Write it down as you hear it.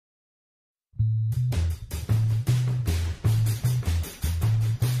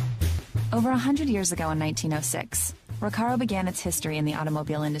Over 100 years ago in 1906, Recaro began its history in the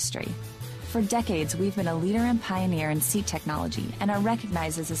automobile industry. For decades, we've been a leader and pioneer in seat technology and are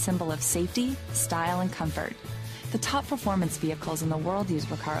recognized as a symbol of safety, style, and comfort. The top performance vehicles in the world use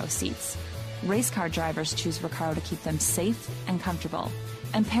Recaro seats. Race car drivers choose Recaro to keep them safe and comfortable,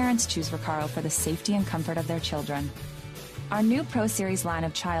 and parents choose Recaro for the safety and comfort of their children. Our new Pro Series line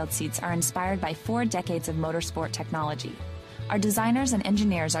of child seats are inspired by 4 decades of motorsport technology. Our designers and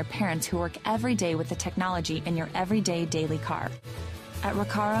engineers are parents who work every day with the technology in your everyday daily car. At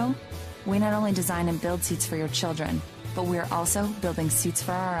Recaro, we not only design and build seats for your children, but we are also building seats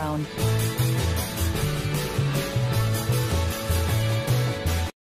for our own.